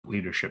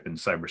leadership in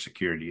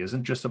cybersecurity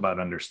isn't just about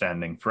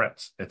understanding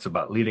threats. It's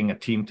about leading a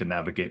team to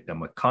navigate them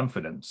with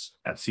confidence.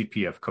 At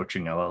CPF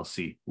Coaching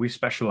LLC, we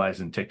specialize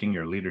in taking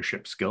your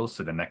leadership skills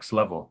to the next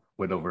level.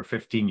 With over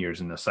 15 years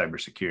in the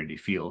cybersecurity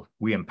field,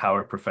 we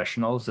empower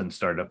professionals and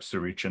startups to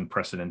reach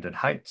unprecedented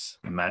heights.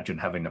 Imagine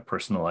having a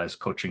personalized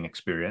coaching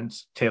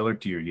experience tailored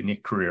to your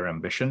unique career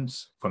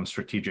ambitions. From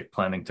strategic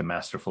planning to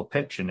masterful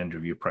pitch and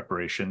interview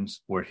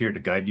preparations, we're here to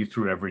guide you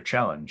through every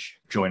challenge.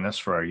 Join us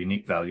for our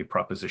unique value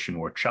proposition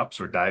workshops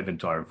or dive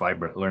into our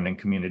vibrant learning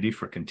community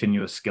for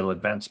continuous skill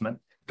advancement.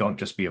 Don't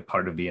just be a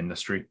part of the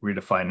industry,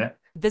 redefine it.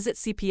 Visit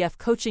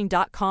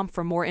cpfcoaching.com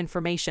for more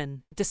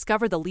information.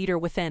 Discover the leader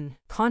within.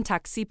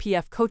 Contact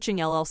CPF Coaching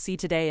LLC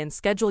today and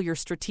schedule your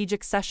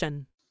strategic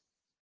session.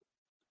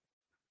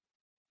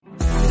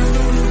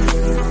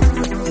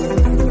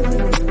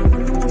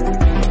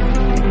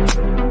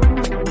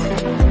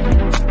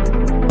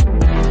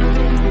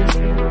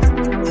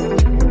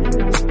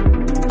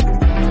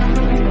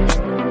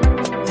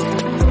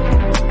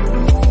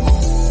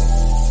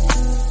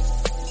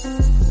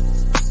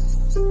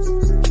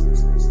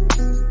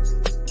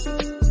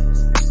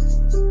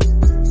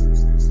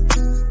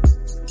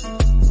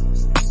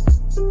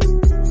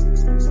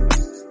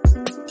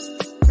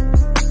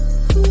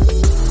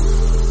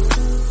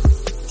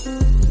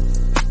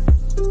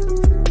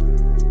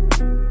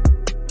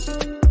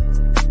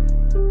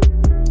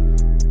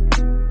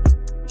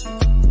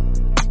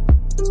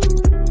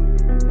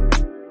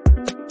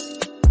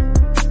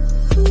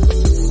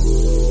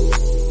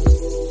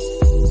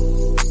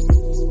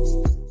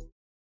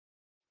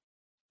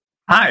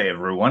 Hi,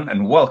 everyone,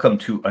 and welcome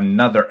to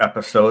another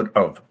episode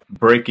of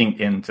Breaking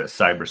into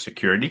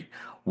Cybersecurity.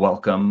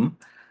 Welcome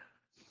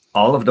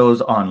all of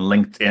those on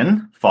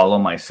LinkedIn. Follow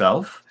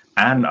myself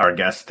and our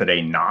guest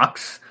today,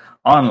 Knox,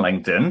 on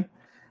LinkedIn,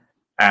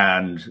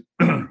 and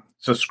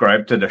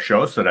subscribe to the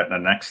show so that the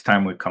next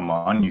time we come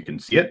on, you can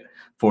see it.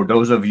 For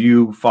those of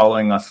you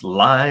following us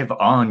live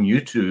on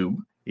YouTube,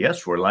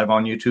 yes, we're live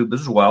on YouTube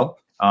as well.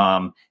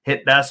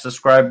 Hit that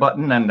subscribe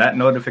button and that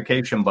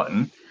notification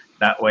button.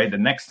 That way, the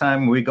next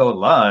time we go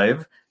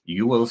live,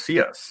 you will see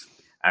us.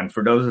 And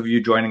for those of you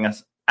joining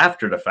us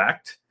after the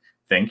fact,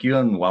 thank you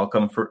and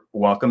welcome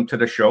to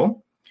the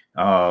show.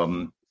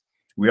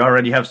 We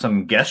already have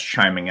some guests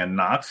chiming in,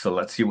 Knox, so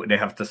let's see what they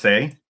have to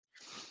say.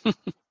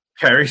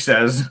 Carrie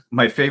says,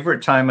 my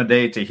favorite time of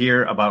day to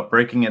hear about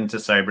breaking into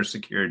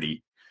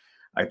cybersecurity.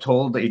 I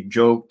told a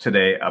joke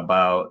today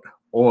about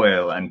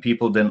oil and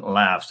people didn't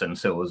laugh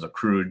since it was a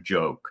crude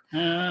joke.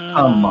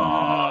 Come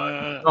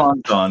on.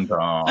 Dun, dun,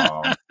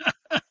 dun.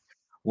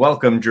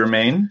 Welcome,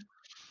 Jermaine.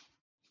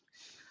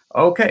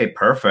 Okay,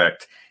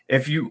 perfect.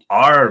 If you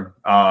are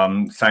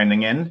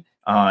signing in,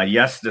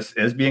 yes, this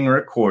is being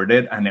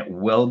recorded and it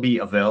will be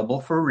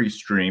available for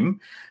restream.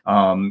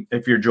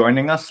 If you're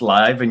joining us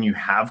live and you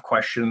have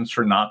questions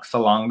for Knox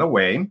along the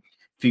way,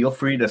 feel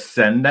free to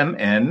send them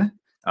in.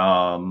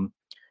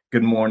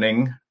 Good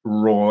morning,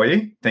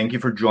 Roy. Thank you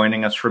for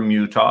joining us from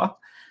Utah.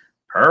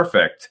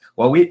 Perfect.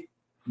 Well,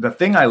 the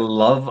thing I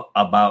love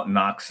about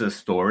Knox's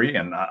story,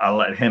 and I'll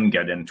let him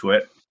get into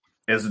it,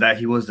 is that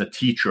he was a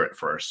teacher at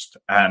first.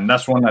 And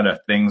that's one of the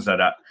things that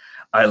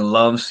I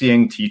love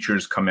seeing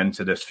teachers come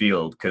into this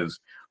field, because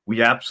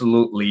we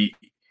absolutely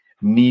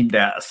need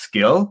that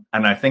skill.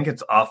 And I think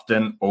it's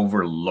often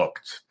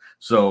overlooked.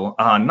 So,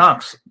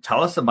 Knox,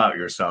 tell us about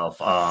yourself,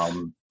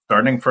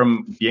 starting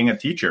from being a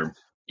teacher.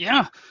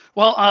 Yeah.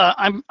 Well,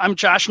 I'm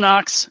Josh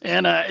Knox.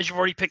 And as you've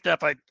already picked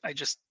up, I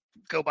just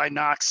go by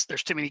Knox.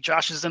 There's too many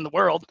Joshes in the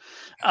world.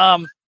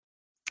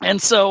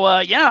 And so,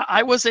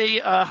 I was a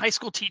high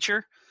school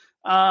teacher.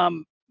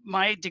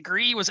 My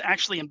degree was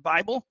actually in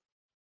Bible.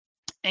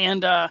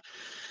 And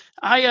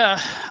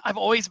I've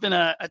always been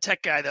a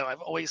tech guy, though.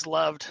 I've always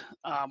loved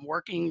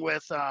working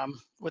with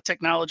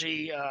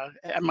technology. I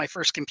had my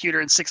first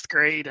computer in 6th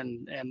grade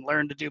and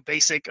learned to do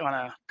BASIC on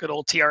a good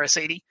old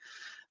TRS-80.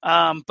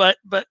 But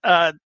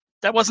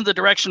that wasn't the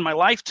direction my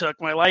life took.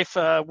 My life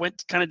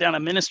went kind of down a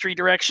ministry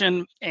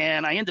direction,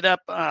 and I ended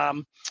up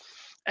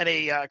at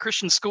a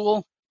Christian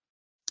school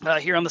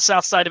here on the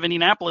south side of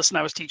Indianapolis, and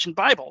I was teaching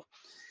Bible.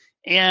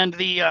 And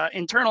the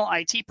internal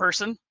IT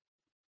person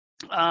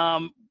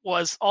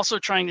was also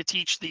trying to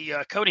teach the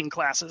coding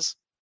classes.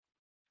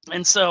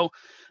 And so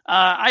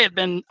I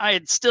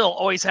had still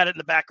always had it in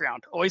the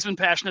background, always been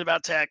passionate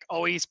about tech,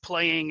 always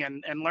playing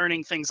and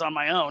learning things on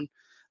my own.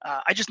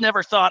 I just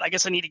never thought, I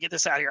guess I need to get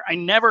this out here. I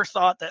never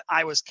thought that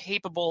I was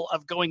capable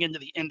of going into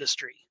the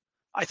industry.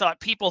 I thought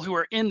people who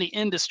are in the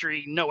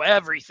industry know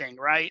everything,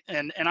 right?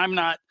 And I'm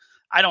not,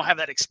 I don't have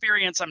that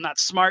experience. I'm not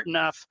smart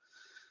enough.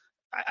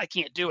 I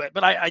can't do it,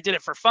 but I did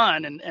it for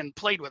fun and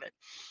played with it.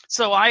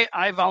 So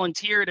I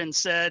volunteered and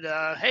said,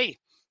 hey,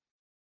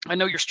 I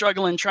know you're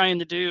struggling trying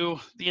to do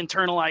the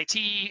internal IT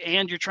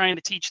and you're trying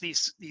to teach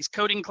these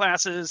coding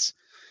classes.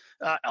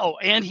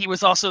 And he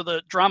was also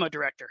the drama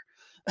director.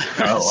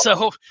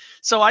 Oh.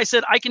 So I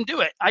said, I can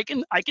do it. I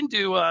can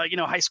do,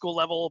 high school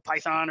level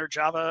Python or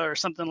Java or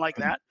something like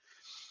that.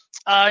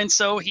 And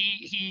so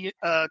he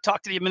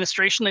talked to the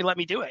administration. They let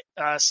me do it.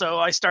 So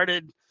I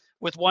started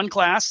with one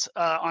class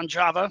on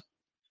Java.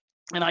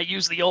 And I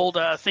use the old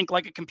Think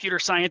Like a Computer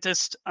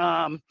Scientist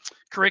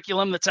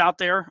curriculum that's out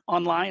there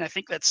online. I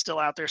think that's still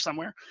out there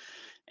somewhere.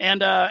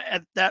 And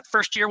that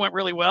first year went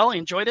really well. I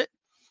enjoyed it.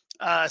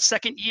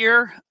 Second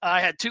year,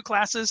 I had 2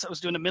 classes. I was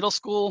doing a middle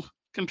school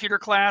computer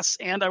class,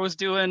 and I was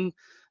doing,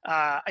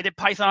 I did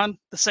Python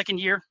the second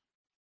year.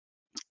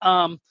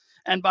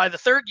 And by the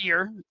third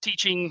year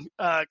teaching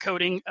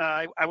coding,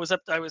 I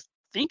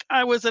think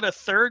I was at a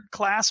 3rd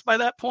class by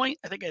that point.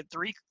 I think I had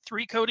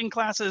three coding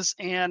classes,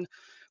 and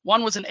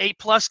one was an A+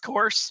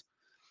 course,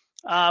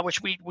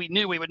 which we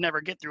knew we would never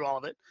get through all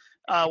of it.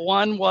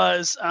 One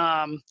was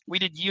we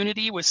did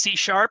Unity with C#,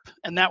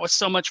 and that was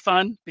so much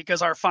fun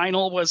because our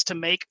final was to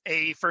make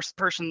a first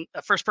person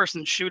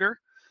shooter,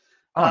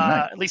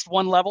 Nice. at least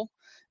one level.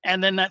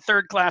 And then that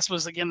 3rd class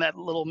was again that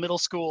little middle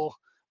school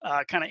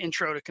kind of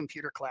intro to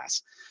computer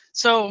class.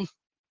 So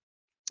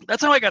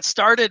that's how I got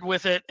started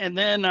with it. And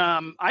then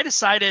I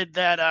decided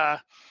that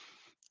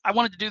I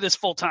wanted to do this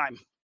full time.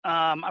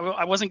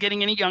 I wasn't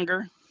getting any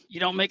younger. You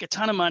don't make a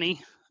ton of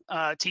money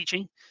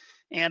teaching.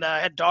 And I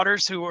had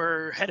daughters who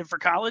were headed for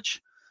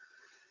college.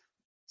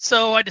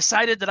 So I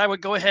decided that I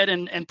would go ahead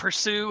and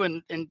pursue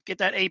and get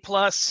that A+,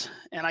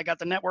 and I got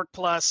the Network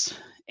Plus.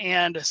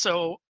 And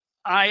so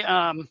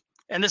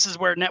and this is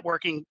where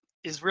networking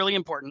is really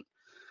important.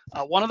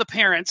 One of the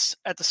parents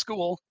at the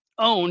school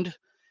owned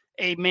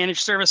a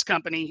managed service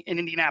company in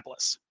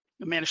Indianapolis,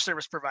 a managed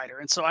service provider.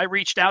 And so I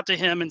reached out to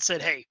him and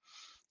said, hey,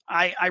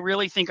 I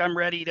really think I'm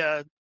ready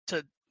to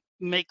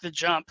make the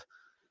jump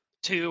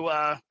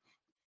to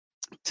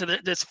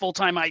this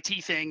full-time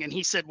IT thing. And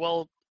he said,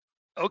 well,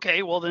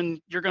 okay, well then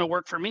you're going to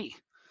work for me.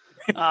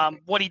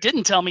 What he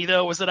didn't tell me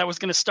though was that I was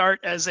going to start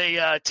as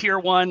a tier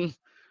 1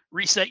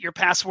 reset your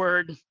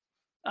password,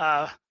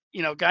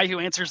 guy who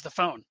answers the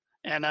phone.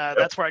 And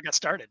that's where I got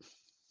started.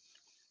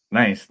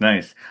 Nice.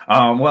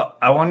 Well,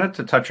 I wanted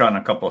to touch on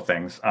a couple of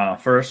things.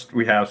 First,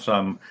 we have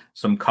some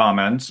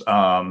comments.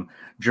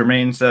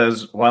 Jermaine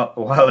says,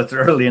 while it's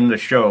early in the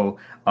show,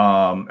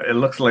 it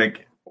looks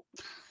like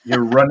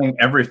you're running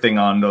everything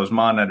on those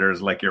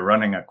monitors like you're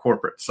running a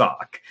corporate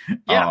SOC.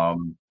 Yeah.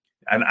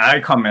 And I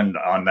comment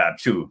on that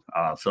too.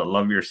 So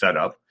love your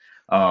setup.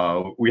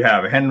 We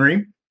have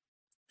Henry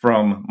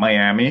from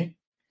Miami.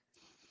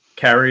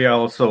 Carrie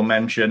also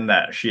mentioned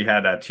that she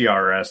had a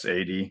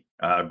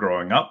TRS-80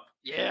 growing up.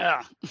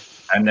 Yeah.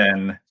 And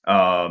then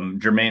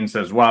Jermaine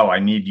says, wow, I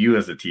need you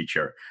as a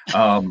teacher.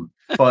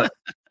 But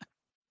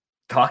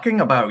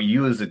talking about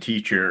you as a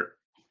teacher,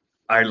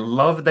 I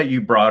love that you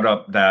brought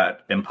up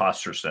that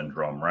imposter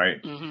syndrome,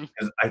 right? Mm-hmm.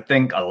 Because I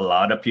think a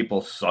lot of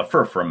people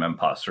suffer from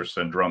imposter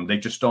syndrome. They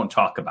just don't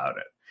talk about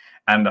it.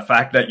 And the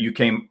fact that you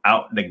came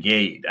out the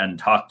gate and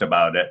talked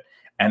about it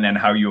and then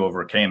how you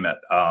overcame it.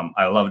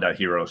 I love that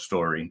hero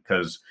story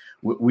because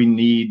we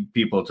need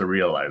people to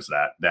realize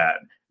that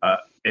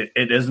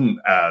it isn't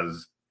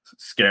as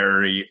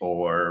scary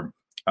or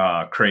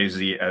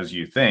crazy as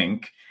you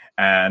think,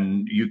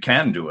 and you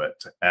can do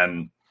it.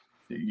 And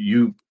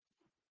you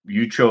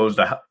chose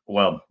the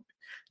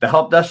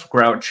help desk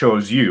route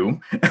chose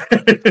you.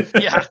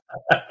 Yeah.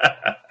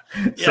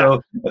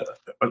 So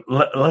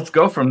let's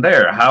go from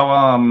there.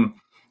 How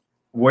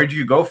where do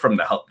you go from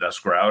the help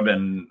desk route,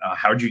 and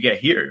how did you get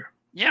here?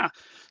 Yeah.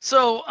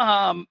 So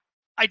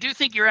I do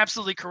think you're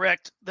absolutely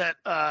correct that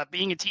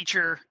being a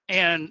teacher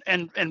and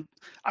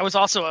I was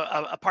also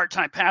a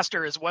part-time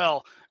pastor as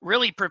well,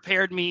 really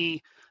prepared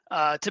me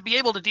to be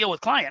able to deal with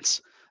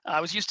clients.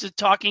 I was used to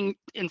talking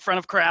in front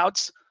of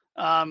crowds,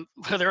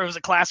 whether it was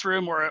a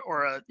classroom or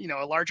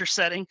a larger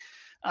setting.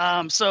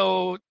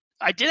 So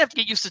I did have to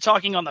get used to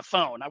talking on the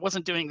phone. I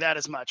wasn't doing that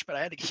as much, but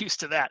I had to get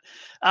used to that.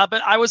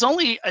 But I was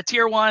only a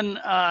tier 1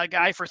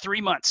 guy for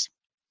 3 months.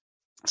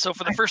 So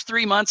for the first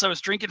 3 months, I was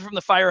drinking from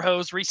the fire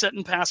hose,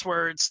 resetting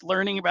passwords,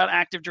 learning about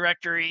Active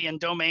Directory and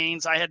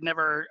domains. I had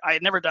never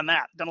done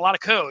that. Done a lot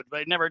of code, but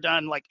I'd never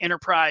done like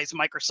enterprise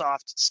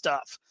Microsoft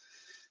stuff.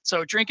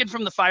 So drinking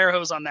from the fire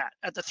hose on that.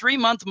 At the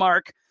 3-month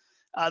mark,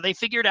 they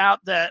figured out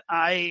that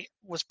I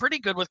was pretty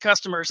good with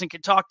customers and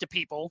could talk to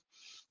people,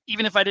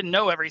 even if I didn't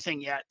know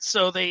everything yet.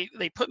 So they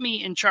put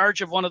me in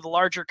charge of one of the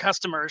larger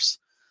customers,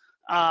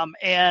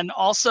 and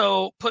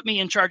also put me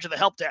in charge of the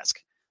help desk.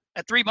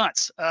 At 3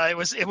 months,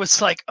 it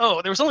was like,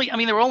 oh, there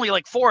were only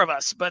like 4 of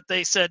us, but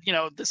they said,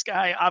 this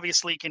guy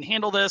obviously can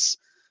handle this.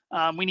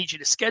 We need you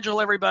to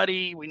schedule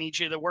everybody. We need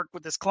you to work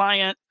with this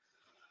client.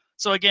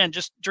 So again,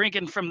 just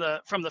drinking from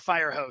the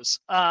fire hose.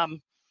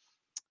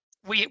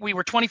 We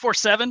were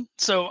 24/7.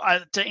 So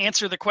to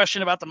answer the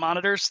question about the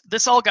monitors,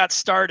 this all got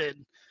started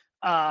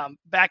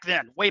back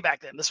then, way back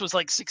then. This was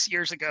like 6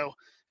 years ago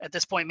at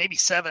this point, maybe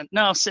 7,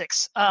 no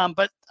 6.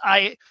 But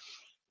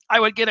I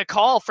would get a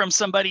call from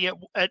somebody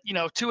at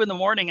 2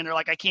 a.m, and they're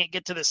like, I can't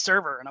get to this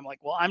server. And I'm like,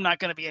 well, I'm not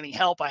going to be any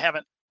help. I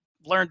haven't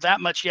learned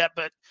that much yet,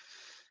 but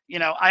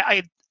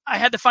I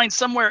had to find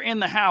somewhere in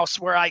the house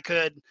where I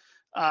could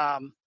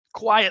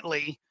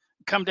quietly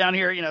come down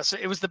here, so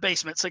it was the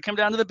basement. So I come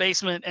down to the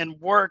basement and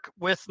work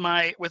with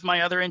my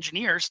other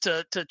engineers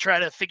to try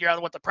to figure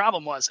out what the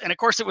problem was. And of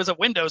course it was a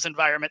Windows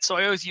environment. So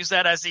I always use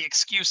that as the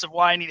excuse of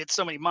why I needed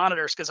so many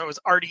monitors, because I was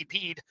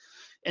RDP'd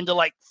into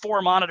like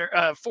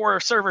 4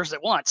 servers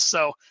at once.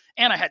 So,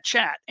 and I had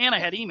chat and I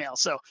had email.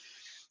 So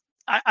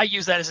I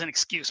use that as an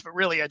excuse, but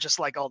really I just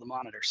like all the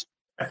monitors.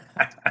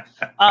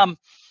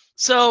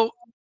 So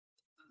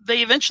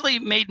they eventually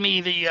made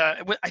me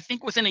I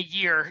think within a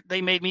year,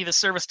 they made me the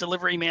service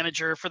delivery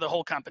manager for the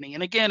whole company.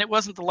 And again, it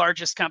wasn't the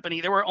largest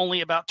company. There were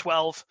only about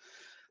 12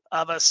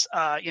 of us,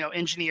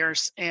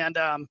 engineers. And,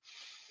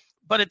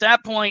 but at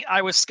that point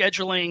I was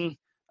scheduling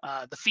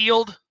the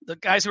field, the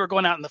guys who were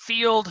going out in the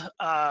field,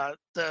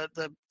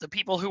 the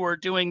people who were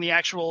doing the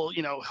actual,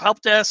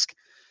 help desk.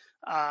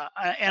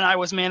 And I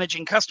was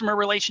managing customer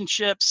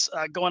relationships,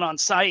 going on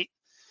site.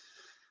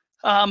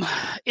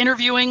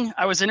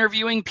 I was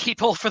interviewing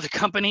people for the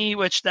company,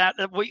 which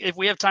if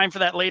we have time for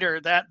that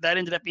later, that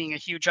ended up being a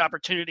huge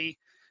opportunity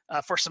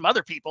for some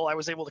other people. I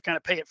was able to kind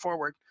of pay it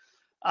forward.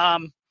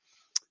 But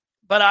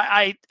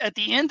I at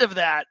the end of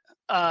that,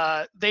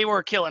 they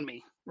were killing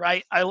me,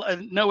 right?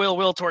 No ill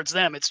will towards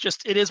them. It's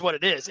just, it is what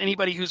it is.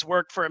 Anybody who's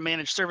worked for a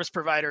managed service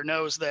provider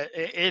knows that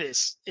it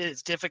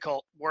is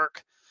difficult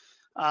work.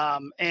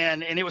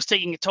 And it was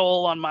taking a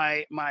toll on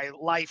my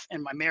life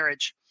and my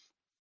marriage.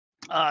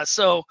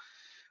 So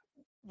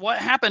what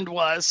happened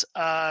was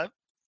I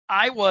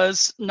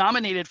was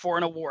nominated for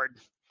an award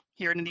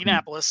here in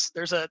Indianapolis.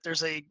 There's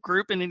a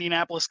group in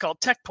Indianapolis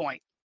called Tech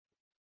Point,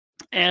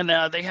 and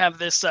they have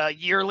this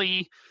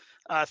yearly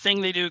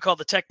thing they do called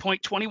the Tech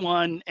Point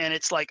 21, and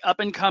it's like up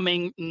and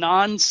coming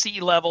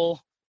non-C-level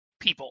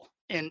people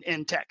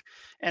in tech.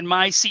 And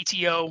my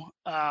CTO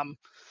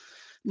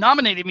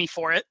nominated me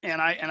for it,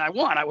 and I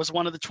won. I was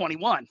one of the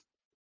 21.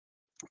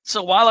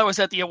 So while I was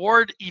at the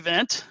awards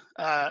event,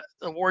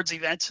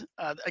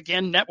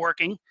 again,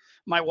 networking,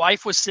 my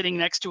wife was sitting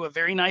next to a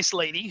very nice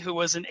lady who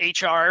was an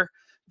HR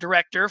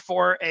director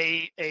for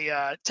a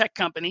tech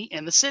company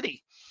in the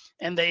city.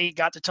 And they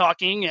got to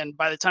talking, and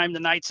by the time the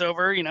night's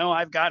over,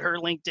 I've got her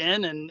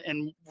LinkedIn,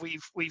 and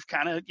we've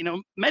kind of,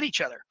 met each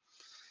other.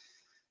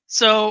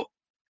 So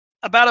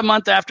about a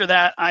month after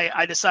that,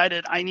 I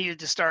decided I needed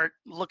to start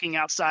looking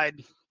outside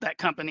that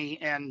company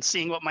and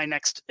seeing what my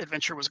next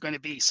adventure was going to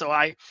be. So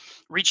I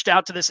reached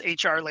out to this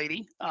HR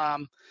lady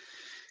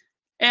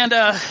and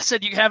said,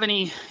 "Do you have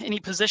any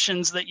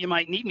positions that you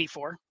might need me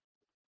for?"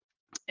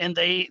 And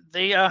they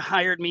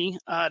hired me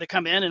to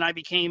come in, and I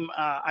became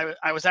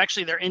I was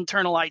actually their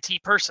internal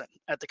IT person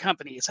at the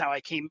company. Is how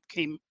I came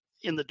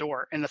in the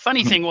door. And the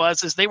funny thing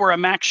is they were a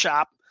Mac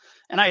shop,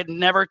 and I had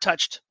never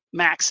touched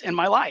Macs in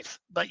my life,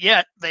 but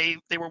yet they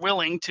were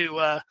willing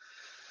to.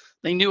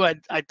 They knew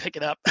I'd pick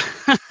it up,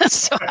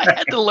 so I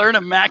had to learn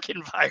a Mac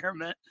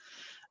environment,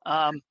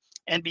 and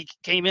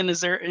came in as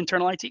their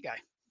internal IT guy.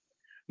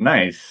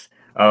 Nice.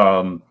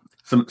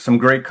 Some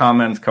great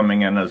comments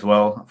coming in as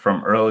well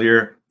from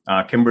earlier.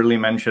 Kimberly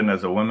mentioned,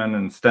 as a woman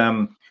in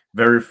STEM,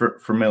 very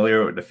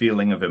familiar with the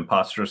feeling of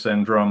imposter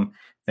syndrome.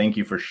 Thank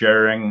you for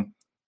sharing.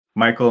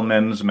 Michael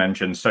Mims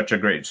mentioned such a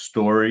great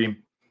story.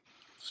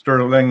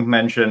 Sterling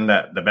mentioned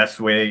that the best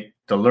way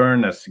to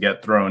learn is to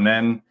get thrown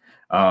in.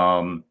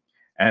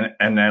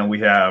 And then we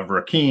have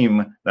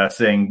Rakeem that's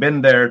saying,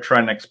 been there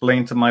trying to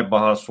explain to my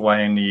boss why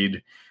I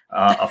need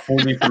a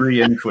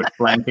 43-inch with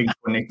flanking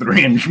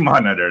 23-inch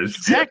monitors.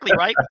 Exactly,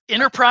 right?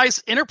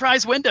 Enterprise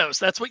Windows.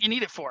 That's what you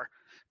need it for.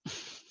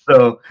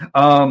 So,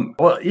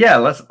 well, yeah,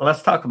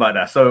 let's talk about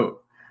that. So,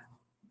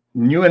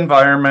 new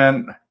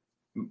environment,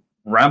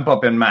 ramp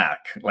up in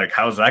Mac. Like,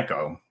 how's that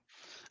go?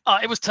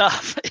 It was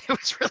tough. It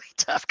was really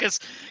tough because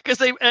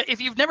they, if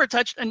you've never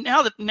touched, and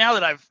now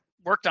that I've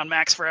worked on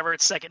Macs forever,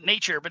 it's second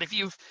nature. But if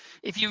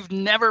you've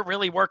never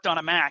really worked on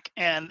a Mac,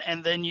 and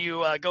then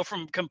you go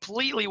from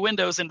completely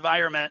Windows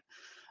environment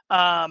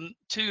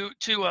to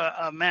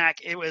a Mac,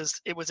 it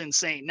was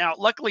insane. Now,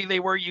 luckily, they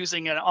were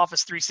using an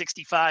Office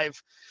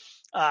 365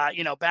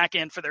 back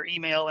end for their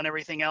email and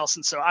everything else,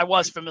 and so I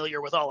was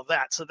familiar with all of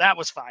that, so that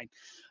was fine.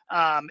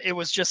 It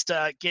was just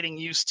getting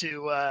used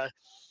to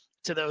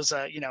those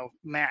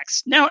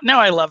Macs. Now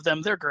I love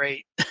them. They're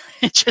great.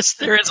 It's just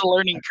there is a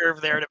learning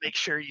curve there to make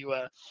sure you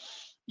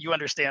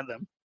understand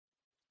them.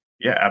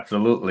 Yeah,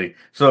 absolutely.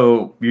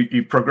 So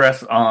you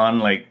progress on,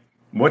 like,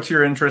 what's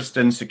your interest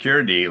in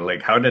security?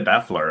 Like, how did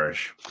that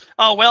flourish?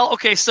 Oh, well,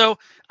 okay. So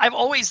I've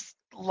always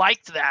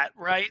liked that,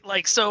 right?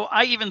 Like, so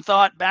I even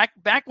thought back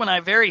when I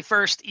very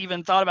first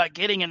even thought about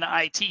getting into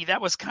IT,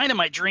 that was kind of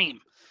my dream.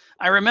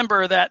 I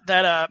remember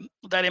that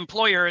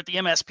employer at the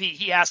MSP,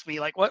 he asked me,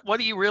 like, what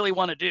do you really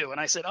want to do? And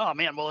I said, oh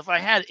man, well, if I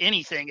had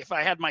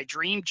my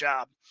dream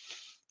job,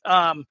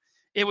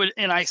 it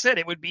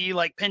would be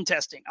like pen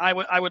testing.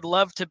 I would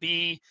love to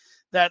be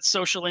that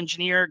social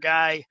engineer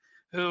guy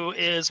who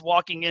is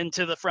walking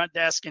into the front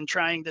desk and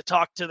trying to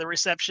talk to the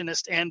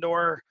receptionist and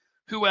or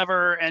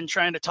whoever and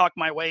trying to talk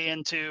my way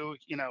into,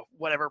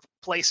 whatever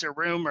place or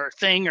room or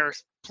thing or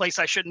place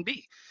I shouldn't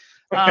be.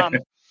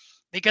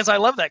 because I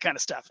love that kind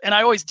of stuff. And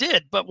I always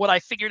did. But what I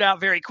figured out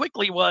very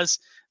quickly was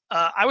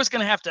I was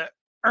going to have to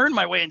earn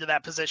my way into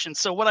that position.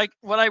 So what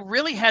I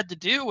really had to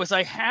do was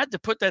I had to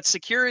put that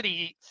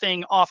security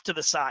thing off to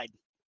the side.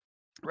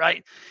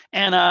 Right.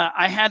 And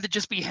I had to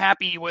just be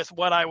happy with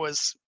what I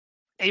was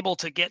able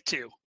to get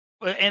to.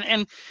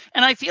 And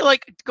I feel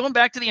like going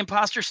back to the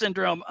imposter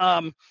syndrome,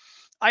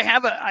 I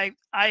have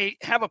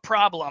a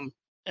problem,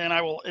 and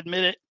I will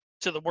admit it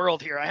to the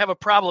world here. I have a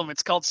problem.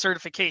 It's called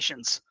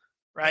certifications,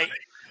 right?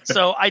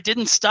 So I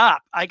didn't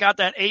stop. I got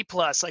that A+,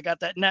 I got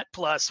that Net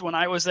Plus. When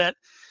I was at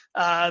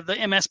the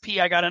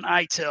MSP, I got an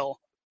ITIL.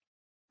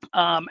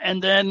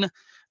 And then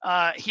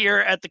here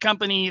at the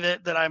company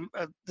that I'm,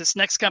 this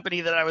next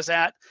company that I was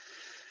at,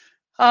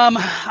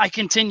 I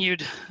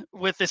continued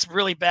with this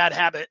really bad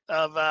habit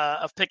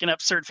of picking up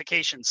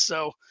certifications.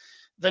 So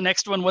the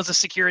next one was a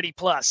Security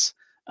Plus.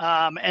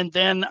 And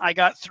then I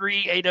got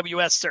 3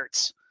 AWS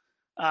certs,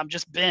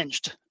 just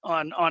binged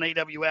on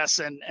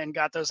AWS and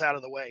got those out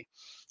of the way.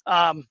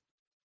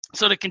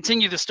 So to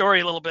continue the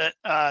story a little bit,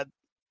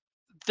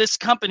 this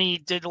company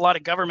did a lot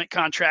of government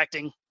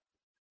contracting.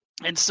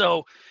 And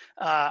so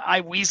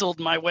I weaseled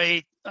my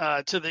way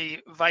to the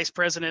vice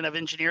president of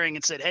engineering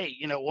and said, hey,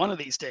 one of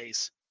these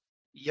days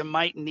you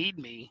might need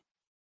me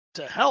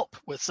to help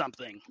with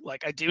something.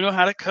 Like, I do know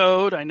how to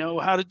code. I know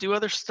how to do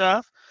other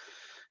stuff.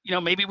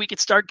 Maybe we could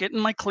start getting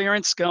my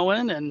clearance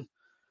going and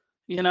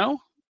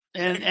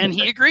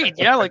he agreed.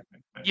 Yeah. Like,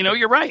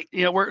 you're right.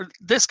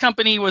 This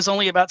company was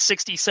only about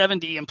 60,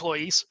 70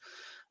 employees.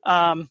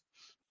 And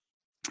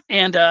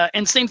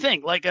same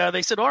thing, like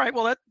they said, all right,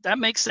 well, that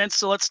makes sense.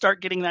 So let's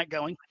start getting that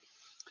going.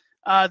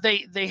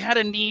 They had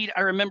a need.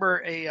 I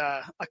remember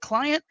a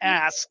client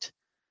asked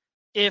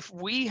if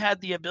we had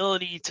the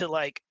ability to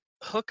like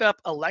hook up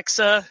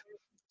Alexa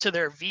to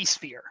their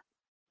vSphere.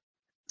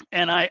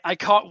 And I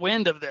caught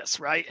wind of this,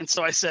 right? And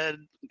so I said,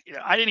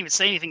 I didn't even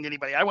say anything to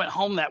anybody. I went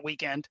home that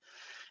weekend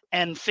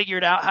and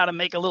figured out how to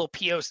make a little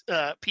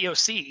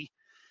POC.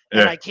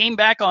 And I came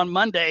back on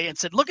Monday and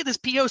said, look at this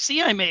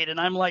POC I made. And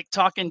I'm like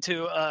talking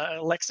to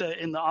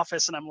Alexa in the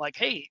office, and I'm like,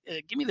 hey,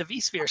 give me the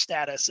vSphere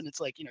status. And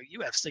it's like,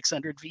 you have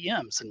 600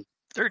 VMs and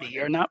 30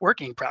 are not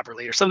working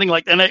properly or something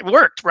like that. And it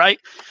worked, right?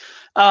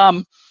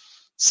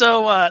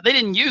 So they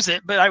didn't use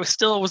it, but I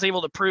was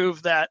able to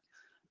prove that,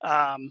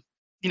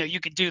 you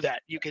could do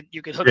that. You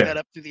could hook that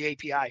up through the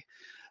API.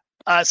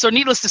 So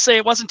needless to say,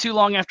 it wasn't too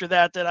long after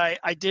that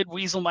I did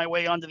weasel my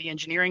way onto the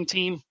engineering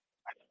team.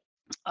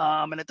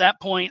 And at that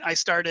point I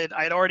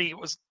had already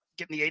was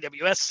getting the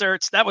AWS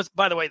certs. That was,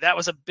 by the way, that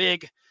was a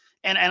big,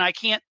 and I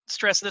can't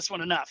stress this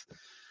one enough.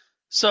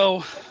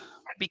 So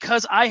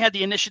because I had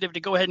the initiative to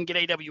go ahead and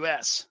get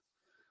AWS,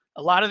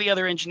 a lot of the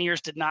other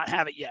engineers did not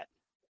have it yet.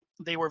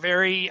 They were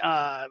very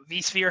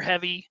vSphere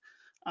heavy.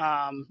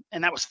 And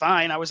that was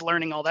fine. I was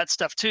learning all that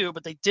stuff too,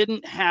 but they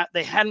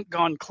hadn't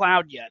gone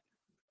cloud yet.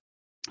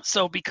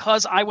 So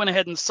because I went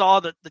ahead and saw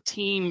that the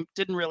team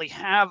didn't really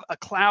have a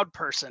cloud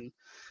person,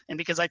 and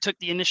because I took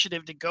the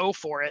initiative to go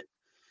for it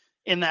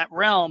in that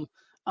realm,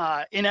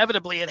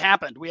 inevitably it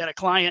happened. We had a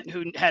client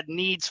who had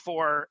needs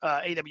for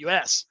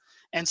AWS.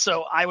 And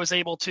so I was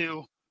able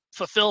to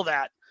fulfill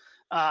that.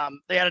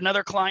 They had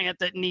another client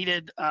that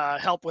needed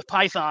help with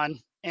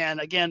Python. And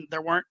again,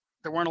 there weren't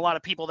a lot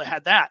of people that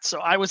had that. So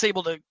I was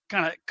able to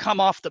kind of come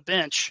off the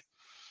bench.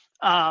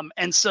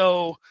 And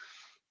so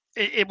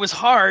it was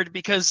hard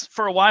because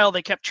for a while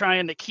they kept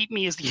trying to keep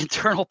me as the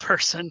internal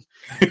person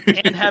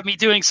and have me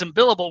doing some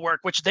billable work,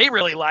 which they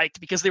really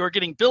liked because they were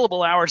getting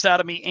billable hours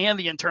out of me and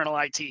the internal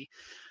IT.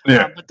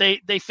 Yeah. But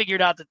they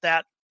figured out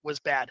that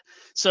was bad.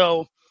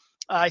 So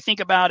I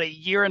think about a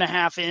year and a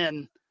half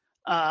in,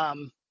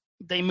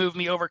 they moved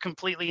me over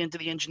completely into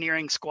the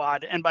engineering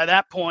squad. And by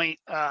that point,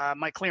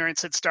 my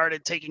clearance had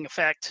started taking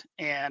effect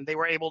and they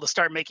were able to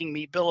start making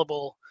me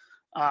billable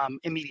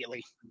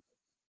immediately.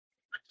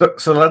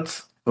 So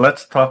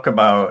let's talk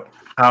about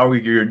how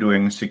you're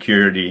doing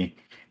security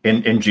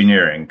in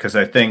engineering, because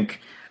I think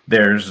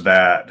there's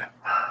that,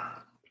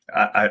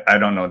 I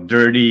don't know,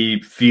 dirty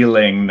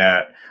feeling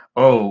that,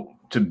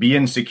 to be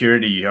in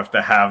security, you have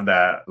to have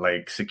that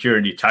like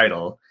security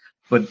title,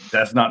 but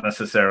that's not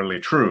necessarily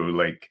true.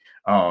 Like,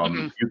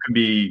 you could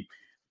be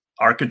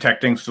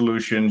architecting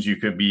solutions, you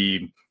could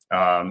be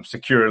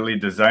securely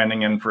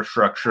designing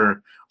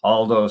infrastructure,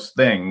 all those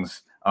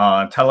things.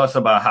 Tell us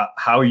about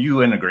how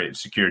you integrate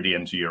security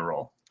into your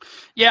role.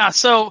 Yeah,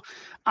 so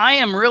I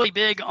am really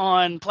big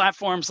on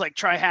platforms like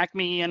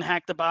TryHackMe and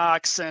Hack the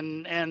Box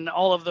and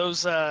all of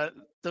those that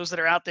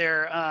are out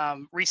there.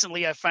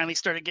 Recently, I've finally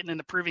started getting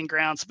into Proving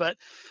Grounds, but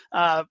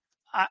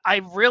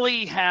I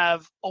really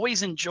have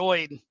always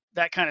enjoyed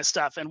that kind of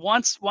stuff. And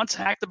once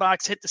Hack the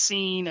Box hit the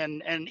scene,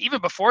 and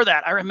even before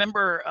that, I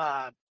remember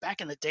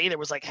back in the day there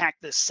was like Hack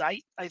This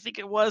Site, I think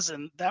it was,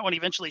 and that one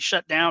eventually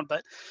shut down.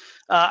 But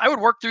I would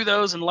work through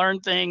those and learn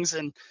things,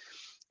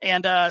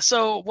 and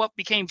so what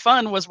became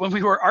fun was when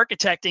we were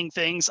architecting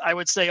things, I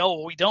would say,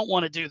 we don't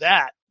want to do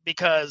that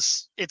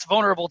because it's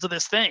vulnerable to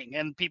this thing.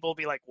 And people would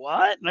be like,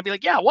 what? And I'd be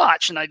like, yeah,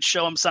 watch. And I'd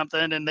show them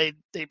something and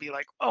they'd be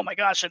like, oh my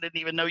gosh, I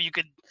didn't even know you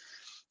could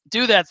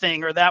do that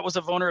thing, or that was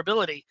a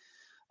vulnerability.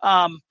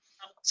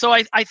 So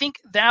I think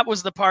that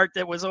was the part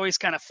that was always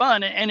kind of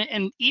fun.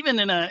 And even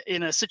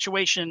in a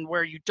situation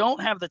where you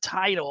don't have the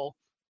title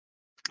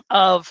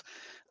of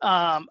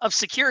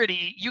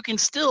security, you can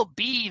still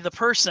be the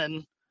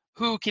person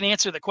who can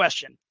answer the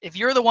question. If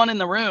you're the one in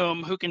the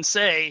room who can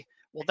say,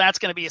 well, that's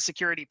going to be a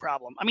security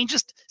problem. I mean,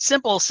 just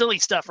simple, silly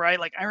stuff, right?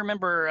 Like I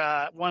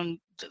remember one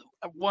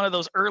of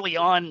those early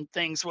on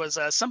things was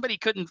somebody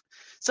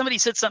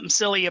said something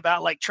silly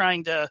about like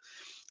trying to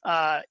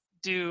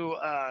do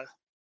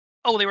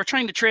they were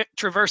trying to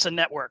traverse a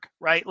network,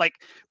 right? Like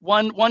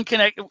one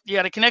connect, you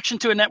had a connection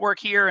to a network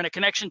here and a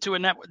connection to a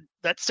network,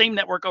 that same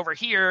network over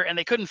here, and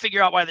they couldn't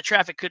figure out why the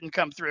traffic couldn't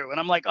come through. And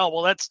I'm like, oh,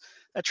 well, that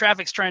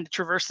traffic's trying to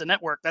traverse the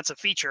network. That's a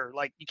feature.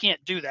 Like you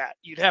can't do that.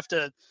 You'd have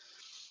to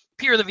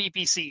peer the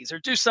VPCs or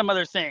do some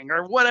other thing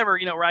or whatever,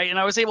 right? And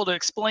I was able to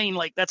explain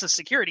like that's a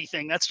security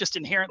thing. That's just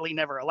inherently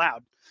never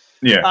allowed.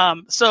 Yeah.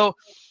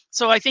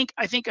 So I think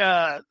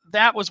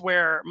that was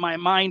where my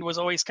mind was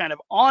always kind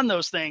of on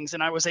those things,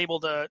 and I was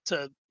able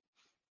to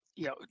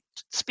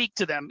speak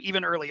to them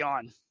even early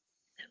on.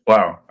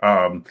 Wow.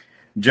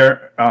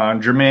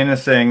 Jermaine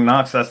is saying,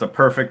 Knox, that's a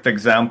perfect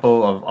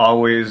example of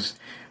always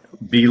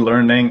be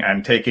learning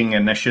and taking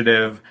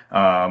initiative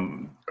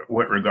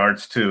with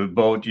regards to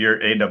both your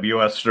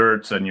AWS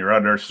certs and your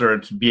other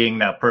certs, being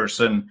that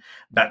person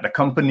that the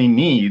company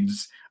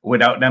needs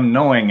without them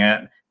knowing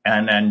it,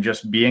 and then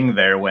just being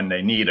there when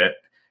they need it.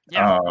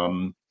 Yeah.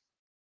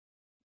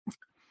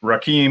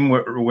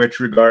 Rakeem, which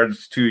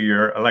regards to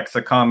your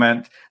Alexa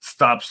comment,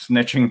 stop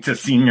snitching to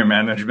senior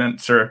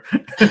management, sir.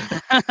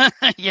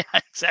 Yeah,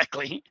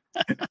 exactly.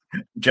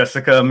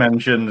 Jessica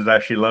mentions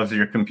that she loves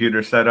your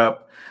computer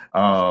setup.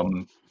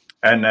 And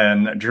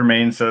then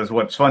Jermaine says,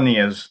 what's funny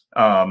is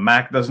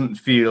Mac doesn't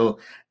feel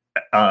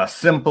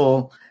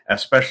simple,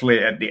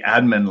 especially at the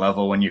admin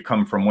level when you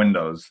come from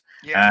Windows.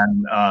 Yeah.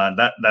 And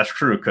that's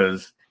true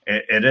because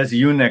it is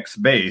Unix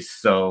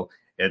based, so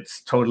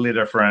it's totally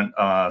different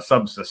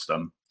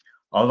subsystem.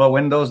 Although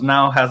Windows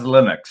now has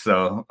Linux,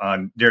 so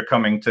they're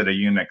coming to the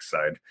Unix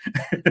side.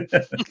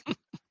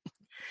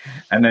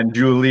 And then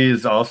Julie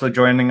is also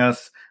joining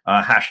us.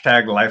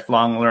 Hashtag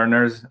lifelong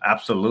learners.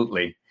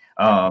 Absolutely.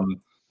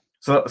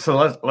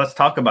 So let's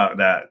talk about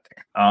that.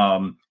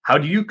 How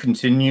do you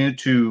continue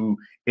to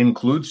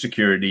include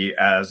security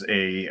as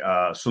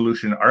a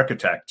solution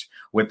architect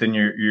within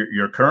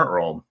your current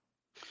role?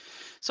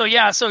 So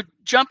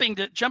jumping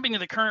to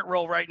the current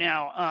role right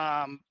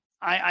now,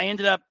 I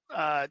ended up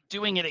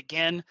doing it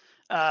again.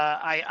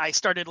 I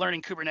started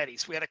learning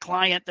Kubernetes. We had a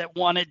client that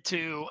wanted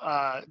to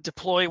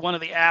deploy one of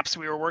the apps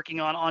we were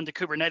working on onto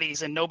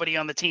Kubernetes, and nobody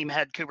on the team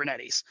had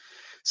Kubernetes.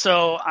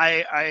 So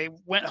I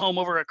went home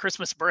over a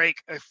Christmas break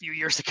a few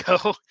years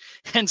ago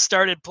and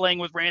started playing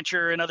with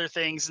Rancher and other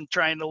things and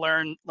trying to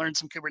learn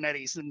some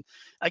Kubernetes. And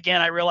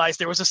again, I realized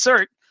there was a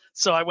cert,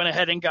 so I went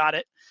ahead and got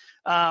it.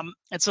 And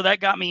so that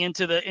got me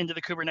into the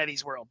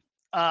Kubernetes world.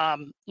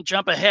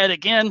 Jump ahead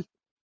again.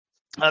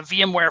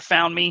 VMware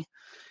found me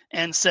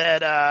and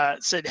said,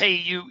 hey,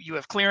 you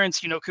have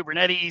clearance,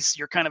 Kubernetes,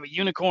 you're kind of a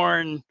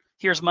unicorn,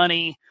 here's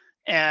money.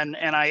 And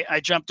I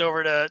jumped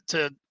over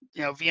to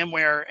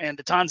VMware and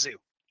to Tanzu.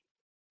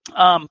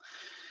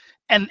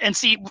 And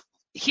see,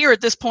 here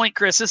at this point,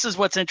 Chris, this is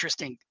what's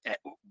interesting.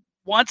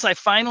 Once I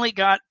finally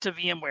got to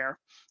VMware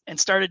and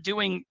started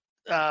doing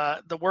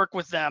the work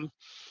with them,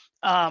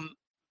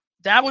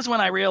 that was when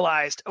I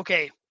realized,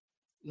 okay,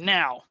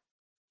 now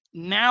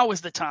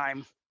is the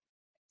time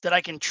that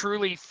I can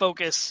truly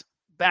focus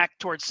back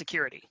towards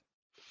security.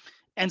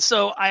 And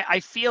so I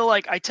feel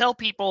like I tell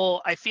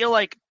people, I feel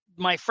like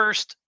my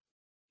first,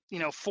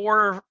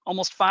 4,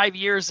 almost 5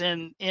 years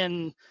in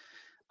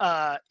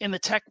the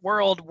tech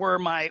world were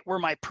my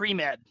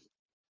pre-med,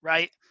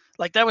 right?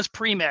 Like that was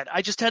pre-med.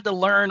 I just had to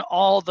learn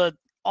all the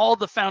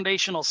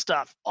foundational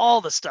stuff,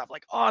 all the stuff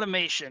like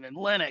automation and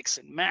Linux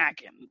and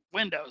Mac and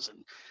Windows,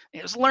 and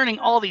it was learning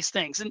all these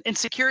things. And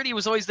security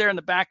was always there in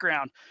the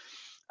background.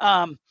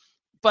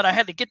 But I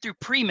had to get through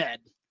pre-med.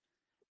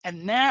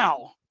 And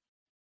now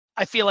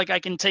I feel like I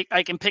can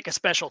pick a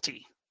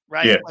specialty,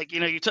 right? Yeah. Like,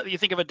 you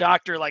think of a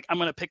doctor, like I'm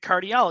going to pick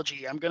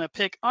cardiology, I'm going to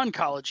pick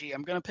oncology,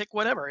 I'm going to pick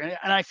whatever.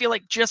 And I feel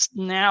like just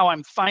now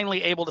I'm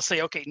finally able to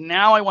say, okay,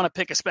 now I want to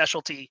pick a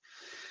specialty,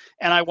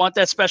 and I want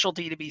that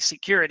specialty to be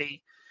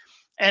security.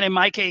 And in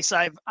my case,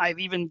 I've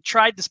even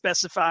tried to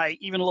specify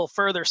even a little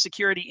further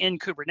security in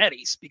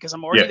Kubernetes because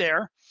I'm already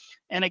there.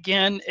 And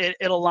again, it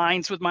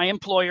aligns with my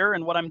employer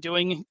and what I'm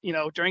doing,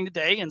 during the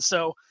day. And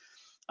so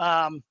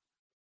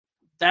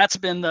that's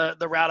been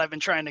the route I've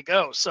been trying to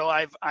go. So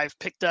I've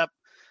picked up,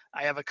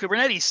 I have a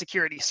Kubernetes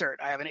security cert.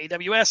 I have an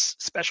AWS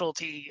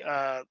specialty,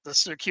 the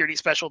security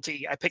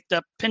specialty. I picked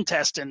up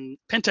Pentest and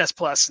Pentest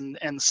Plus and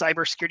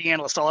Cybersecurity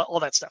Analyst, all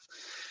that stuff.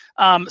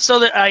 So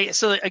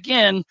that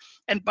again,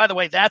 and by the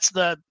way,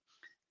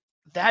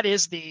 that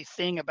is the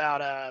thing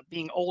about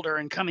being older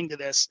and coming to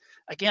this.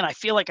 Again, I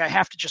feel like I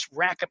have to just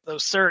rack up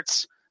those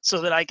certs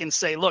so that I can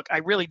say, look, I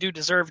really do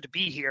deserve to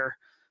be here,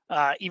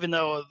 even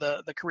though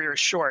the career is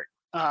short.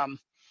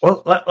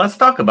 Well, let's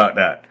talk about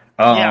that.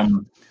 Yeah.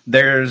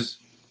 There's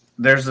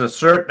a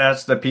cert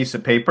that's the piece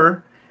of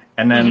paper,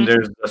 and then Hmm.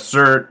 there's a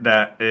cert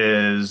that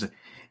is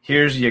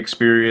here's the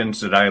experience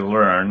that I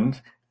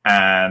learned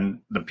and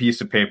the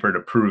piece of paper to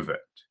prove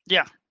it.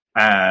 Yeah.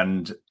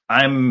 And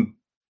I'm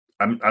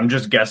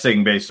just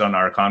guessing based on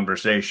our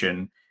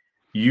conversation.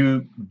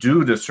 You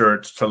do the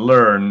certs to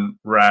learn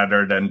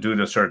rather than do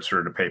the certs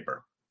for the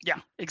paper. Yeah,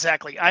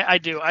 exactly. I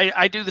do.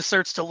 I do the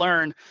certs to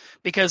learn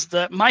because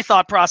my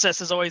thought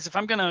process is always if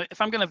I'm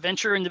gonna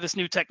venture into this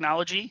new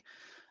technology,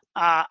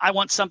 I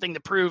want something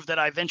to prove that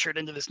I ventured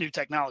into this new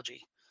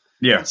technology.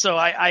 Yeah. And so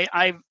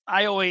I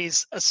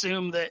always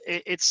assume that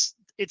it's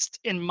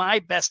in my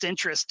best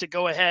interest to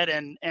go ahead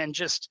and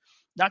just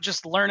not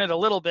just learn it a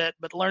little bit,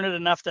 but learn it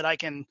enough that I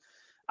can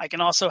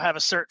also have a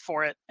cert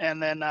for it,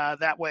 and then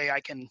that way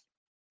I can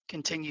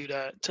continue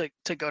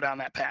to go down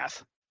that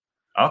path.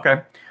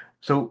 Okay.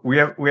 So we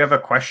have a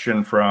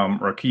question from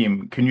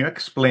Rakim. Can you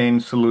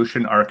explain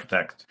solution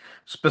architect,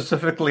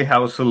 specifically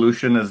how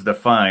solution is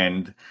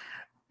defined?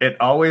 It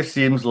always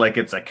seems like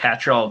it's a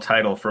catch-all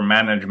title for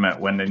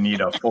management when they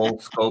need a full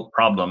scope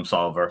problem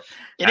solver.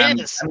 It And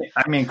is.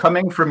 I mean,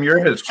 coming from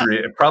your history,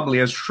 it probably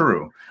is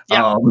true.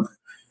 Yeah.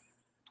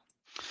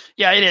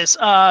 Yeah, it is.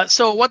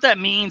 So what that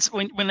means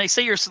when they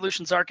say you're a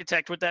solutions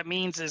architect, what that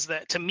means is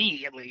that, to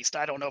me at least,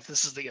 I don't know if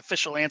this is the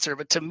official answer,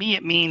 but to me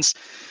it means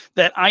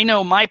that I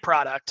know my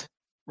product,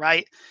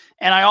 right?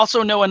 And I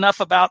also know enough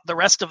about the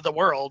rest of the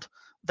world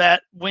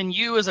that when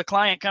you as a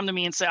client come to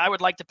me and say, I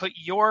would like to put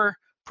your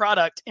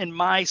product in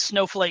my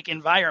Snowflake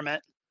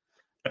environment,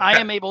 I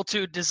am able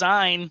to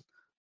design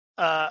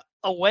a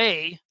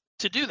way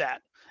to do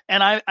that.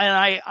 And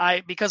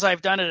I because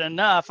I've done it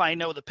enough, I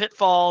know the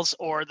pitfalls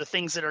or the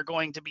things that are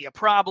going to be a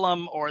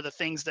problem or the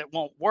things that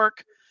won't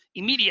work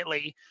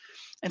immediately.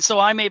 And so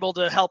I'm able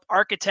to help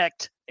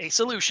architect a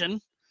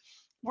solution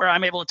where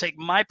I'm able to take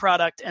my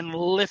product and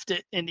lift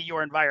it into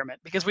your environment,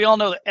 because we all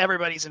know that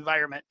everybody's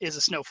environment is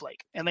a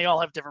snowflake and they all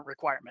have different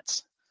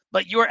requirements.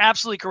 But you are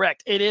absolutely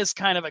correct. It is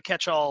kind of a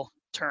catch-all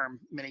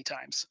term many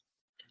times.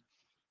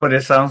 But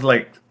it sounds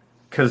like,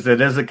 because it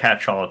is a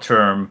catch-all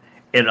term,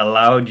 it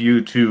allowed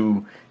you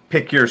to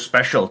pick your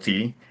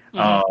specialty Hmm.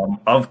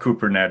 of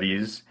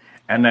Kubernetes,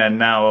 and then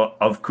now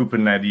of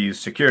Kubernetes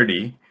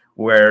security.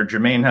 Where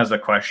Jermaine has a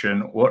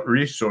question: what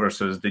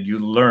resources did you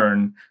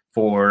learn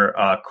for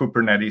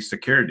Kubernetes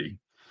security?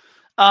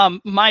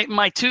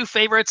 My two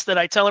favorites that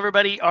I tell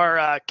everybody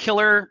are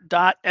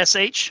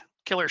killer.sh,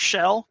 killer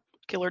shell,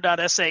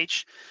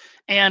 killer.sh,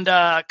 and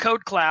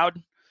Code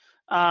Cloud,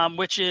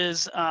 which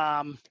is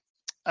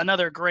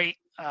another great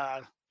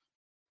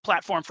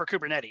platform for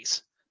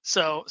Kubernetes.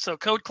 So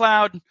Code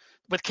Cloud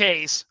with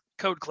K's,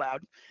 Code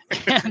Cloud,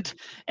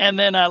 and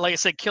then like I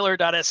said,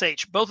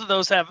 killer.sh. Both of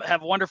those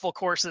have wonderful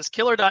courses.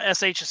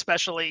 Killer.sh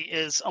especially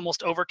is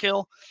almost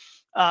overkill,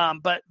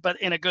 but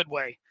in a good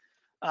way.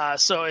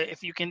 So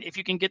if you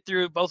can get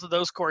through both of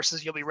those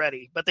courses, you'll be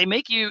ready. But they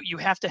make you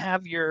have to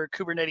have your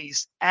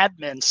Kubernetes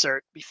admin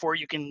cert before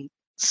you can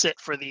sit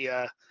for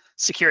the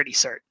security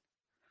cert.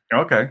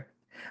 Okay.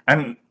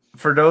 And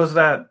for those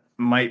that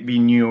might be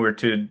newer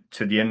to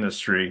the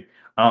industry,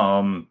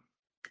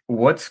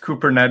 what's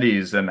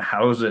Kubernetes and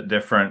how is it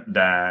different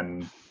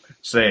than,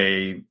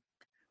 say,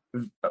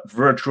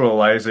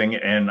 virtualizing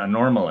in a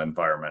normal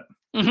environment?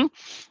 Hmm.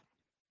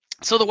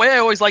 So the way I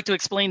always like to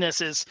explain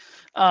this is,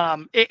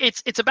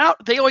 it's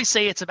about. They always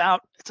say it's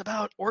about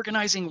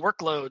organizing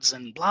workloads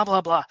and blah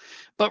blah blah,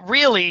 but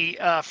really,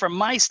 from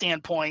my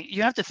standpoint,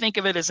 you have to think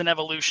of it as an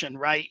evolution,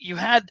 right? You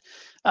had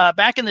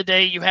back in the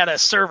day, you had a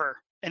server,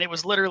 and it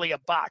was literally a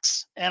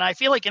box. And I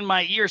feel like in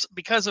my years,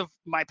 because of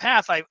my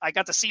path, I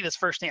got to see this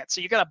firsthand.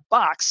 So you got a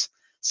box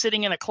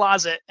sitting in a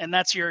closet, and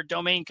that's your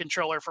domain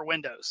controller for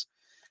Windows,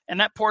 and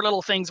that poor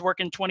little thing's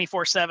working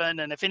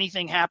 24/7, and if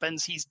anything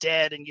happens, he's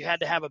dead, and you had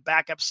to have a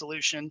backup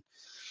solution.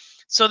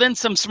 So then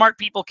some smart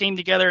people came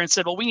together and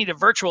said, well, we need to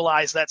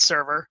virtualize that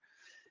server.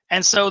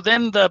 And so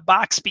then the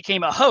box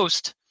became a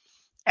host,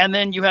 and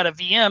then you had a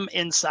VM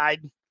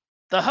inside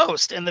the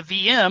host, and the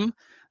VM,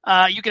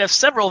 you could have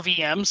several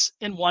VMs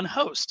in one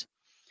host.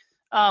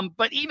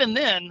 But even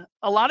then,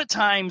 a lot of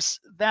times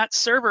that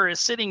server is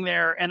sitting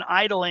there and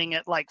idling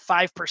at like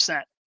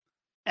 5%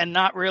 and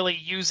not really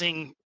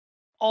using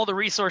all the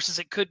resources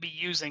it could be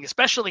using,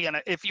 especially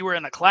if you were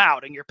in a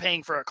cloud and you're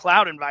paying for a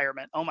cloud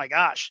environment. Oh my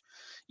gosh,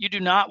 you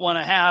do not want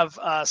to have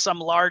some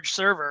large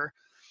server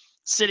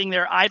sitting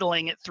there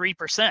idling at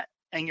 3%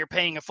 and you're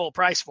paying a full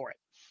price for it.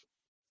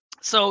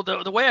 So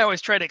the way I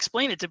always try to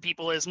explain it to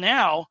people is,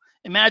 now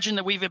imagine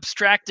that we've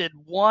abstracted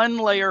one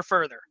layer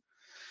further.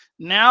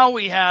 Now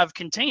we have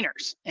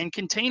containers, and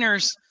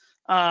containers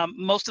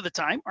most of the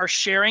time are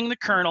sharing the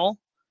kernel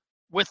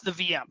with the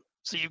VM.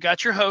 So you've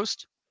got your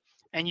host,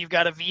 and you've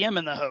got a VM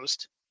in the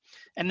host.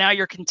 And now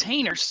your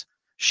containers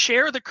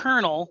share the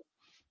kernel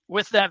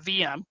with that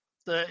VM.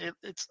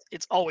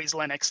 It's always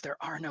Linux. There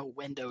are no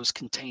Windows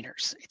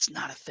containers. It's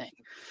not a thing.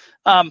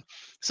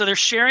 So they're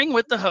sharing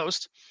with the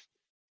host.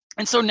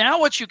 And so now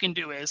what you can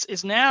do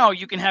is now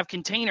you can have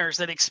containers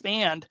that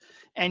expand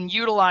and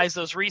utilize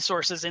those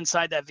resources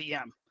inside that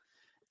VM.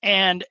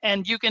 And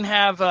you can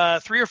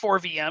have 3 or 4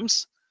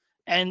 VMs,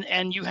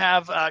 and you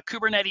have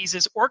Kubernetes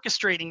is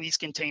orchestrating these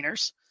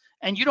containers,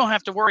 and you don't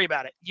have to worry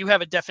about it. You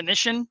have a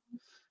definition.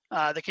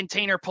 The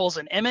container pulls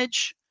an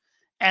image,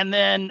 and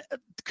then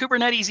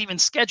Kubernetes even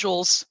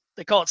schedules,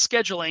 they call it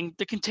scheduling,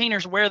 the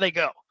containers where they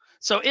go.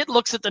 So it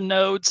looks at the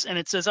nodes and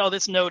it says, oh,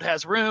 this node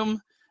has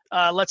room.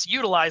 Let's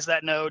utilize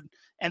that node.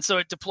 And so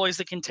it deploys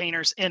the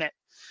containers in it.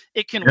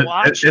 It can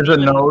watch. Is a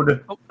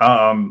node,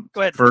 go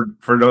ahead.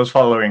 For those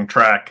following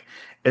track,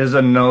 is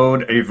a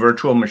node a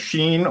virtual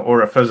machine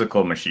or a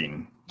physical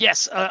machine?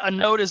 Yes, a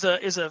node is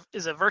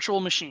a virtual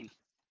machine.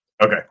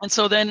 Okay. And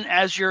so then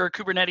as your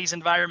Kubernetes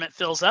environment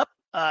fills up,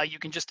 you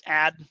can just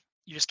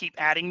keep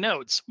adding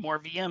nodes, more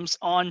VMs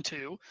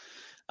onto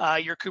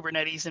your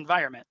Kubernetes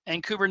environment.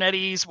 And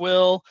Kubernetes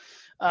will,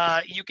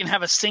 you can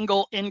have a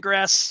single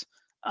ingress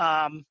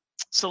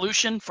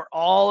solution for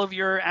all of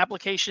your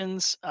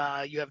applications.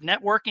 You have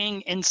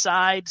networking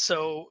inside.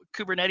 So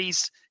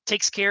Kubernetes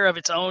takes care of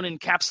its own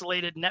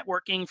encapsulated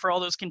networking for all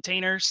those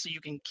containers. So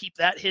you can keep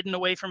that hidden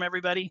away from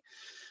everybody.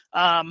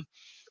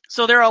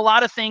 So there are a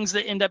lot of things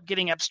that end up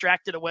getting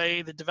abstracted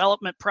away. The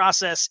development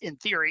process, in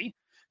theory,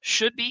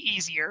 should be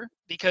easier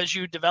because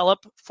you develop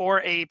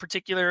a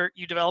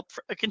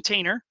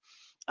container,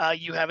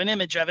 you have an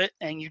image of it,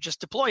 and you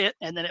just deploy it,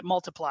 and then it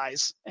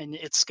multiplies and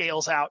it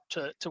scales out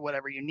to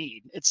whatever you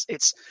need. It's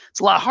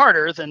a lot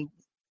harder than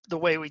the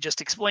way we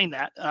just explained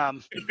that,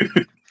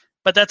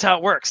 but that's how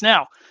it works.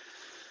 Now,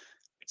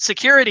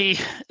 security,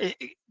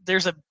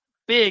 there's a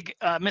big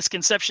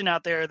misconception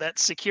out there that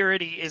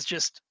security is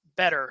just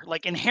better,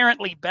 like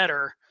inherently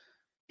better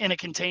in a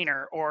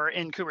container or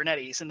in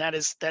Kubernetes, and that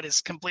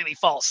is completely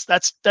false.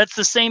 That's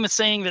the same as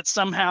saying that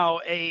somehow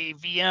a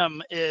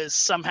VM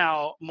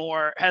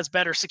has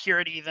better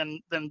security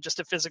than just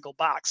a physical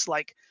box.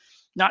 Like,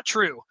 not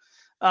true.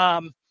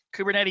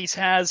 Kubernetes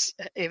has,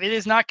 if it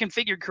is not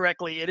configured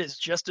correctly, it is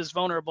just as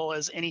vulnerable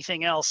as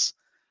anything else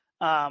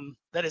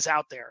that is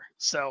out there.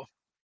 So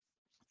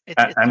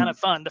it's kind of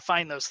fun to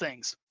find those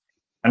things.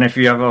 And if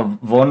you have a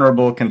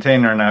vulnerable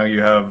container now,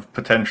 you have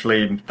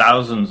potentially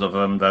thousands of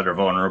them that are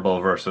vulnerable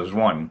versus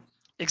one.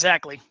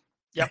 Exactly.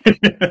 Yep.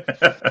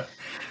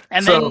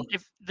 And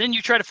then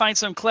you try to find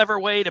some clever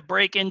way to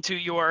break into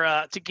your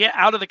to get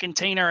out of the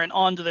container and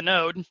onto the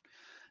node.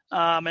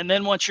 And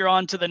then once you're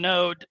onto the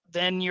node,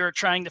 then you're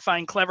trying to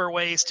find clever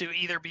ways to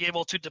either be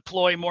able to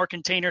deploy more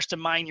containers to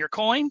mine your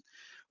coin,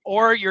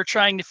 or you're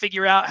trying to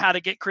figure out how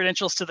to get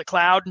credentials to the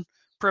cloud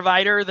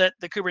provider that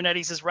the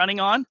Kubernetes is running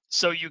on,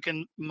 so you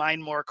can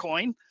mine more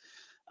coin.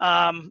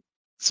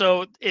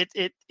 So there's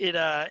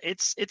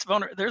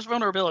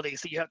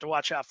vulnerabilities that you have to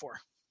watch out for.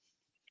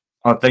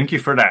 Oh, thank you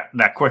for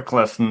that quick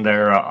lesson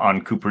there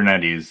on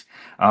Kubernetes.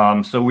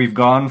 So we've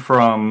gone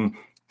from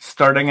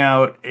starting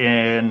out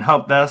in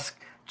help desk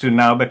to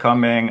now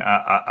becoming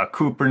a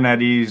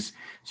Kubernetes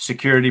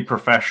security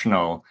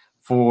professional.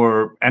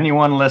 For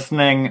anyone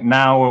listening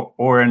now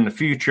or in the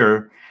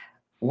future,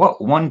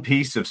 what one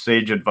piece of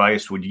sage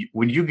advice would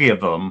you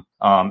give them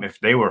if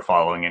they were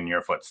following in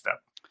your footsteps?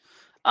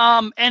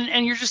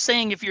 And you're just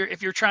saying if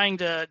you're trying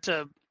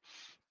to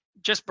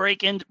just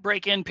break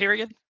in,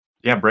 period.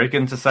 Yeah, break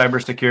into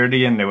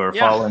cybersecurity, and they were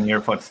following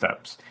your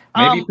footsteps.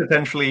 Maybe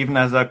potentially even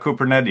as a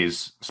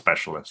Kubernetes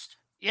specialist.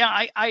 Yeah,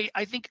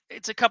 I think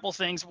it's a couple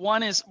things.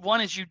 One is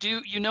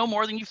you know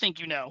more than you think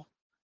you know,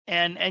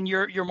 and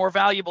you're more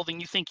valuable than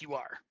you think you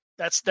are.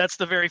 That's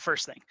the very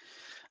first thing.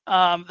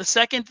 The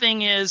second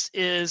thing is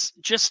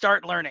just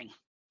start learning.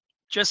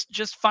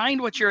 Just find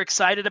what you're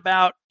excited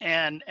about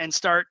and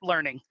start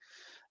learning.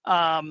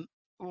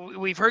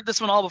 We've heard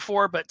this one all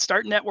before, but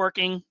start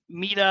networking,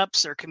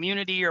 meetups or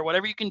community or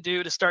whatever you can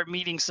do to start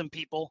meeting some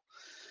people,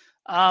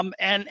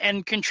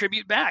 and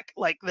contribute back.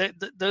 Like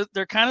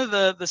they're kind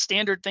of the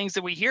standard things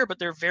that we hear, but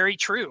they're very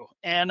true.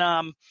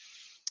 And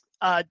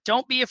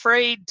don't be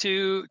afraid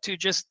to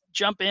just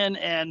jump in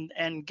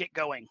and get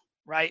going.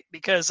 Right,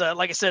 because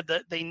like I said,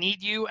 they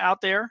need you out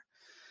there.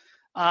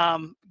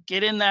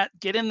 Get in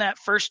that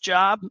first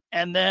job,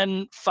 and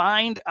then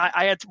find.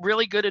 I had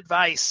really good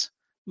advice.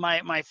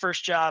 My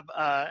first job,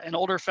 an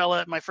older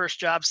fella at my first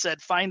job said,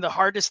 "Find the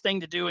hardest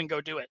thing to do and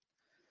go do it."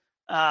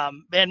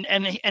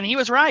 And he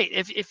was right.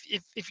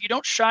 If you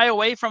don't shy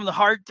away from the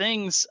hard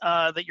things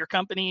that your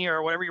company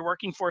or whatever you're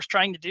working for is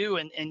trying to do,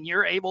 and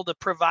you're able to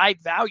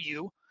provide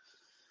value,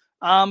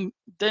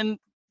 then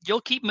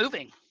you'll keep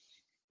moving.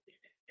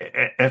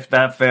 If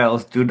that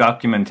fails, do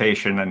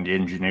documentation and the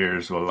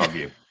engineers will love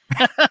you.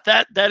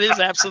 That is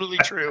absolutely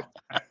true.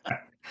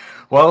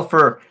 Well,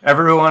 for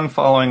everyone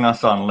following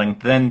us on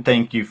LinkedIn,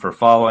 thank you for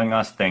following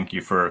us. Thank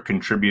you for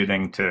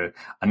contributing to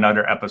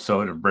another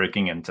episode of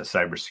Breaking into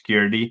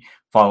Cybersecurity.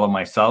 Follow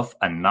myself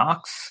and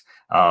Knox.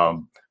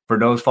 For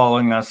those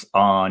following us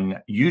on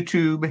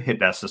YouTube, hit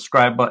that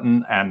subscribe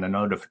button and the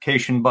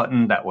notification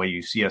button. That way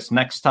you see us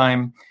next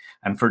time.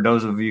 And for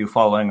those of you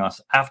following us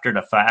after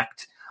the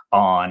fact,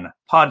 on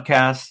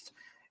podcast,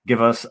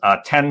 give us a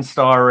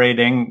 10-star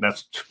rating.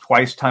 That's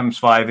twice times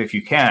 5 if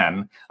you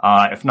can.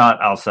 If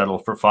not, I'll settle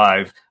for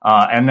 5.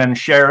 And then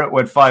share it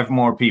with 5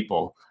 more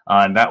people.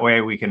 And that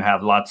way we can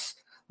have lots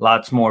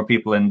more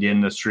people in the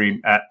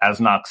industry. As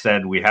Knox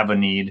said, we have a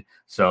need.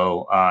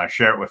 So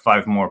share it with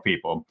 5 more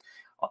people.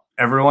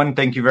 Everyone,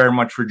 thank you very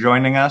much for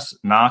joining us.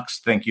 Knox,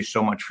 thank you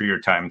so much for your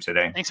time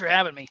today. Thanks for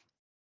having me.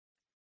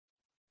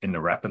 In the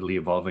rapidly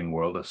evolving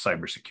world of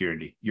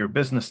cybersecurity, your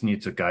business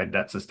needs a guide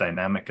that's as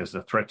dynamic as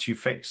the threats you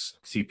face.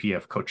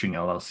 CPF Coaching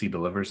LLC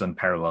delivers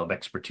unparalleled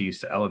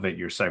expertise to elevate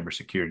your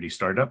cybersecurity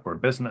startup or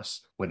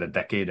business. With a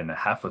decade and a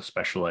half of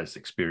specialized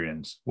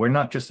experience, we're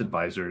not just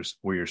advisors,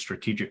 we're your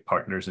strategic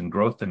partners in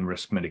growth and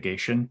risk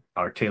mitigation.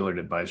 Our tailored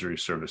advisory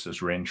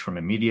services range from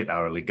immediate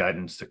hourly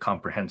guidance to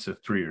comprehensive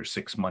 3 or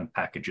 6 month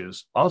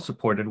packages, all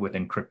supported with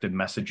encrypted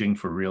messaging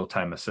for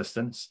real-time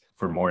assistance.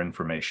 For more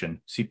information,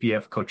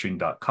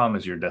 cpfcoaching.com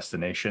is your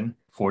destination.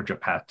 Forge a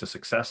path to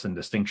success and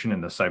distinction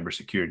in the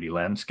cybersecurity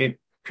landscape.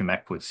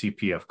 Connect with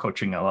CPF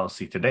Coaching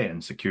LLC today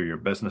and secure your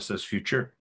business's future.